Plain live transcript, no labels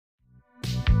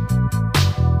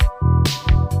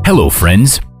Hello,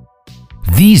 friends.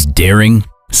 These daring,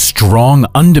 strong,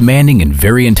 undemanding, and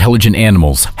very intelligent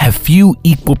animals have few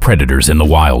equal predators in the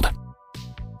wild.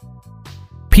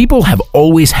 People have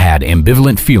always had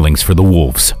ambivalent feelings for the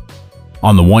wolves.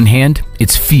 On the one hand,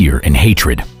 it's fear and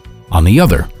hatred. On the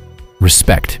other,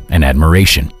 respect and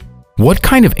admiration. What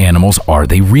kind of animals are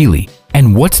they really,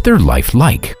 and what's their life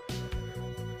like?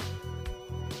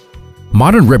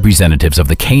 Modern representatives of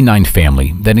the canine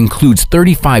family that includes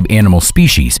 35 animal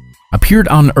species appeared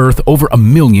on Earth over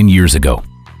 1 million years ago,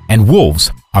 and wolves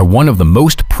are one of the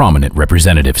most prominent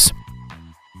representatives.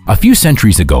 A few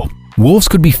centuries ago, wolves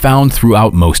could be found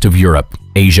throughout most of Europe,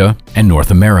 Asia, and North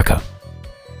America.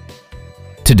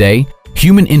 Today,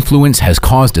 human influence has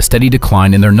caused a steady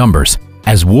decline in their numbers,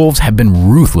 as wolves have been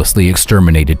ruthlessly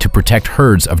exterminated to protect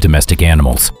herds of domestic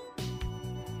animals.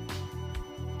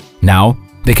 Now,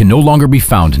 they can no longer be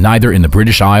found neither in the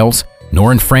British Isles,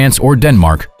 nor in France or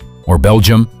Denmark, or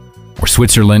Belgium, or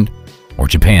Switzerland, or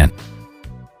Japan.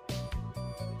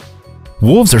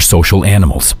 Wolves are social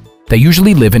animals. They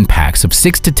usually live in packs of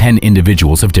 6 to 10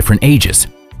 individuals of different ages,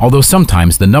 although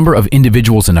sometimes the number of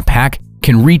individuals in a pack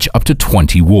can reach up to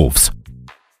 20 wolves.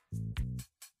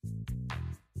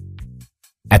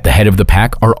 At the head of the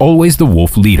pack are always the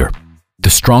wolf leader,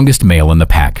 the strongest male in the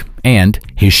pack, and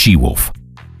his she-wolf.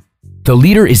 The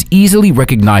leader is easily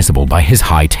recognizable by his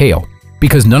high tail,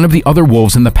 because none of the other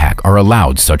wolves in the pack are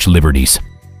allowed such liberties.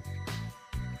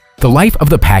 The life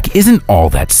of the pack isn't all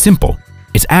that simple.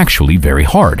 It's actually very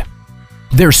hard.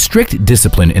 There's strict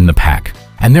discipline in the pack,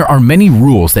 and there are many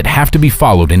rules that have to be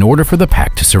followed in order for the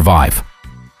pack to survive.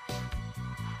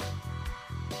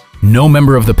 No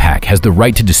member of the pack has the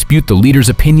right to dispute the leader's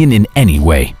opinion in any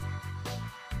way.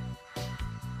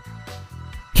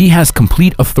 He has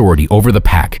complete authority over the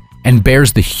pack and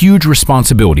bears the huge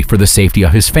responsibility for the safety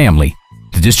of his family,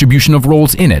 the distribution of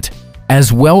roles in it,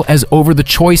 as well as over the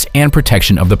choice and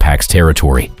protection of the pack's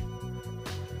territory.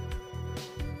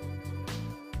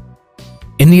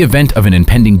 In the event of an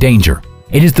impending danger,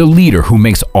 it is the leader who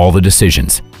makes all the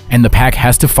decisions, and the pack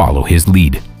has to follow his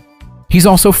lead. He's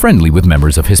also friendly with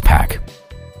members of his pack.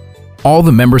 All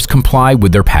the members comply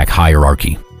with their pack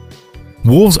hierarchy.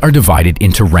 Wolves are divided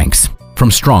into ranks,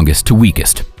 from strongest to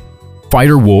weakest.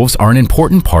 Fighter wolves are an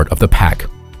important part of the pack.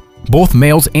 Both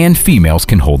males and females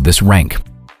can hold this rank.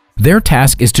 Their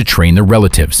task is to train their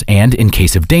relatives, and in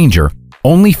case of danger,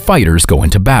 only fighters go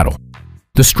into battle.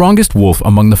 The strongest wolf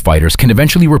among the fighters can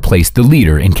eventually replace the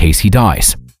leader in case he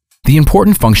dies. The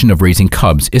important function of raising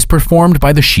cubs is performed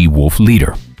by the she-wolf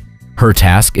leader. Her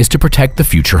task is to protect the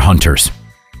future hunters.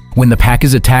 When the pack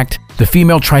is attacked, the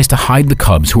female tries to hide the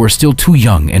cubs who are still too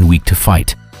young and weak to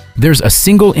fight. There's a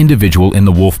single individual in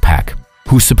the wolf pack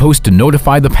who's supposed to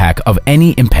notify the pack of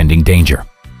any impending danger.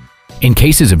 In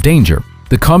cases of danger,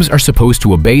 the cubs are supposed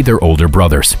to obey their older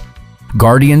brothers.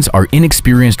 Guardians are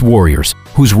inexperienced warriors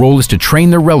whose role is to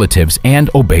train their relatives and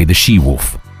obey the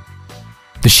she-wolf.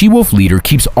 The she-wolf leader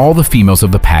keeps all the females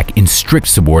of the pack in strict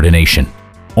subordination.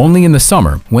 Only in the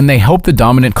summer, when they help the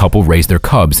dominant couple raise their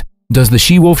cubs, does the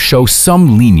she-wolf show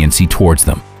some leniency towards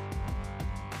them.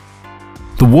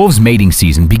 The wolves' mating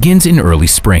season begins in early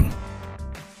spring.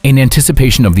 In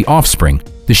anticipation of the offspring,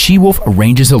 the she-wolf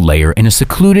arranges a lair in a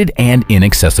secluded and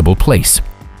inaccessible place.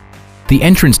 The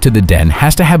entrance to the den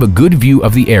has to have a good view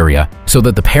of the area so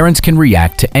that the parents can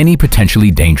react to any potentially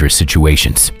dangerous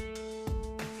situations.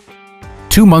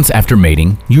 2 months after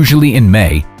mating, usually in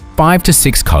May, 5 to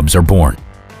 6 cubs are born.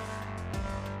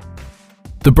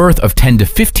 The birth of 10 to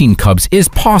 15 cubs is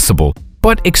possible,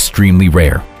 but extremely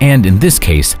rare, and in this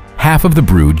case, half of the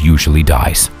brood usually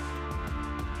dies.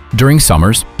 During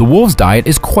summers, the wolf's diet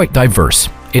is quite diverse.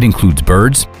 It includes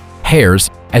birds, hares,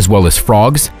 as well as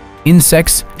frogs,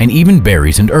 insects, and even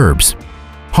berries and herbs.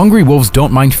 Hungry wolves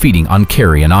don't mind feeding on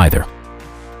carrion either.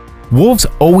 Wolves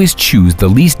always choose the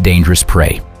least dangerous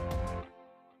prey.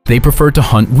 They prefer to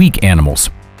hunt weak animals,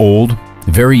 old,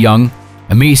 very young,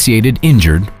 emaciated,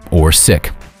 injured, or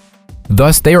sick.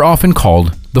 Thus, they are often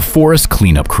called the forest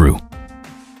cleanup crew.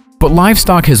 But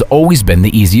livestock has always been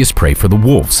the easiest prey for the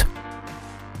wolves.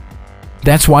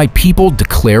 That's why people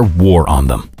declare war on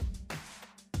them.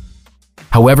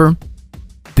 However,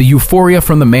 the euphoria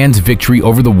from the man's victory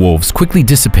over the wolves quickly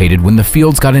dissipated when the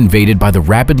fields got invaded by the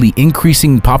rapidly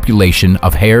increasing population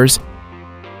of hares,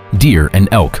 deer, and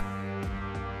elk,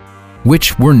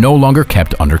 which were no longer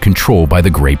kept under control by the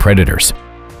gray predators.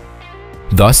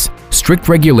 Thus, strict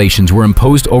regulations were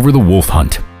imposed over the wolf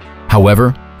hunt.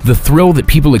 However, the thrill that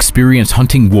people experienced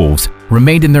hunting wolves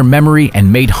remained in their memory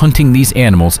and made hunting these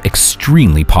animals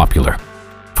extremely popular.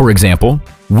 For example,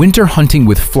 winter hunting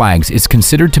with flags is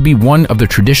considered to be one of the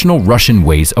traditional Russian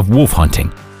ways of wolf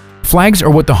hunting, Flags are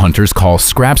what the hunters call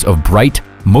scraps of bright,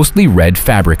 mostly red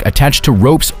fabric attached to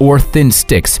ropes or thin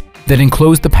sticks that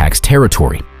enclose the pack's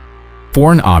territory.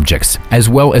 Foreign objects, as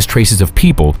well as traces of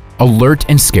people, alert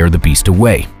and scare the beast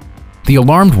away. The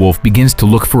alarmed wolf begins to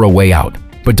look for a way out,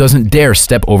 but doesn't dare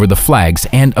step over the flags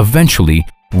and eventually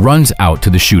runs out to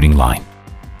the shooting line.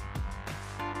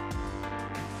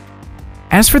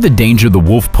 As for the danger the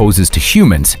wolf poses to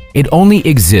humans, it only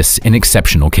exists in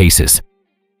exceptional cases.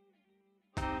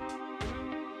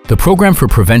 The program for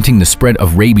preventing the spread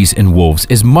of rabies in wolves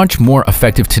is much more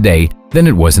effective today than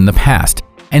it was in the past,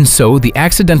 and so the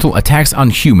accidental attacks on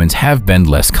humans have been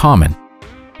less common.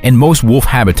 In most wolf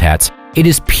habitats, it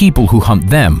is people who hunt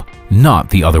them, not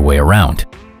the other way around.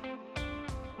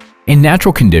 In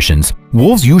natural conditions,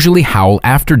 wolves usually howl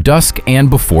after dusk and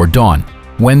before dawn,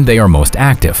 when they are most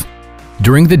active.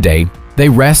 During the day, they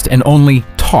rest and only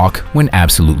talk when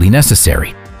absolutely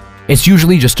necessary. It's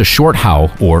usually just a short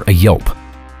howl or a yelp.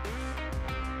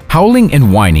 Howling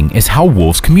and whining is how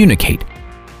wolves communicate.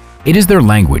 It is their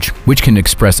language, which can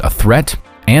express a threat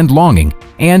and longing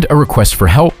and a request for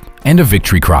help and a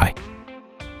victory cry.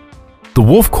 The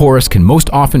wolf chorus can most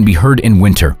often be heard in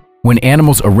winter when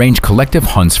animals arrange collective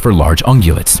hunts for large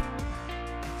ungulates.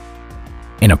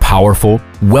 In a powerful,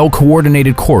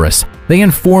 well-coordinated chorus, they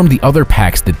inform the other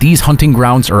packs that these hunting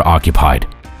grounds are occupied.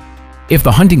 If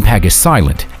the hunting pack is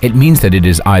silent, it means that it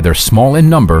is either small in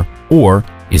number or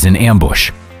is in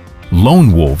ambush.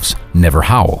 Lone wolves never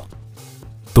howl.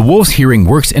 The wolf's hearing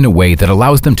works in a way that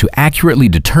allows them to accurately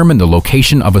determine the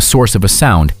location of a source of a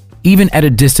sound, even at a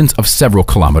distance of several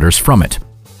kilometers from it.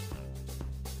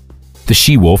 The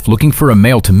she-wolf, looking for a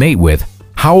male to mate with,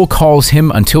 howl calls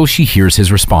him until she hears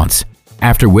his response,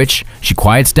 after which she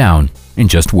quiets down and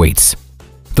just waits.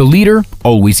 The leader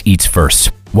always eats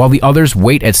first, while the others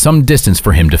wait at some distance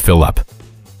for him to fill up.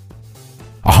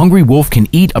 A hungry wolf can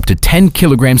eat up to 10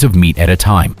 kilograms of meat at a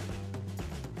time.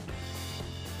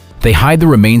 They hide the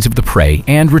remains of the prey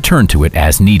and return to it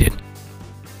as needed.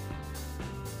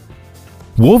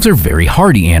 Wolves are very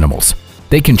hardy animals.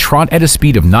 They can trot at a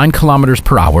speed of 9 kilometers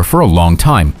per hour for a long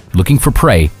time, looking for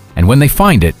prey, and when they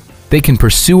find it, they can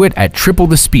pursue it at triple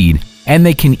the speed, and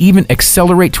they can even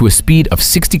accelerate to a speed of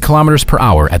 60 kilometers per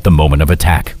hour at the moment of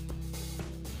attack.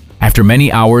 After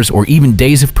many hours or even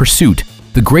days of pursuit,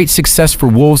 the great success for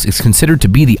wolves is considered to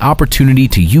be the opportunity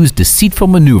to use deceitful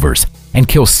maneuvers and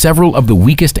kill several of the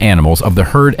weakest animals of the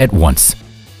herd at once.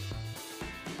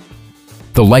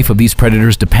 The life of these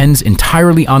predators depends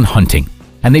entirely on hunting,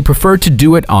 and they prefer to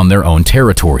do it on their own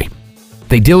territory.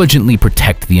 They diligently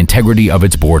protect the integrity of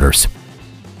its borders.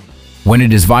 When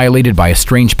it is violated by a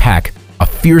strange pack, a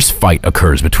fierce fight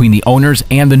occurs between the owners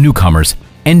and the newcomers,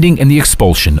 ending in the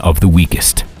expulsion of the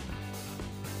weakest.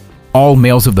 All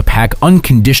males of the pack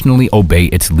unconditionally obey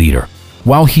its leader,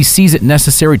 while he sees it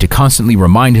necessary to constantly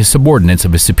remind his subordinates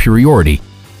of his superiority,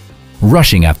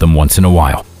 rushing at them once in a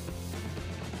while.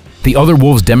 The other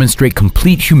wolves demonstrate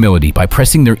complete humility by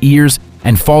pressing their ears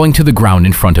and falling to the ground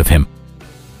in front of him,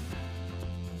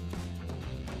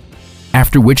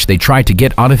 after which they try to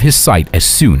get out of his sight as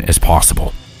soon as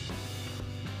possible.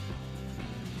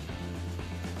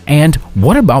 And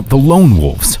what about the lone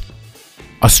wolves?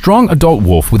 A strong adult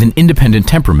wolf with an independent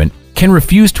temperament can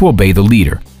refuse to obey the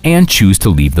leader and choose to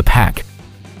leave the pack.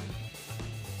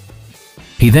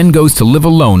 He then goes to live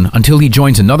alone until he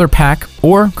joins another pack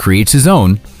or creates his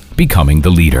own, becoming the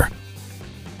leader.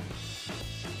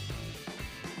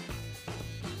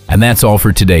 And that's all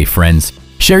for today, friends.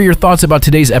 Share your thoughts about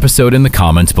today's episode in the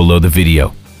comments below the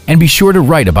video, and be sure to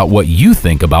write about what you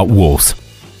think about wolves.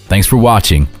 Thanks for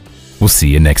watching. We'll see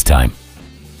you next time.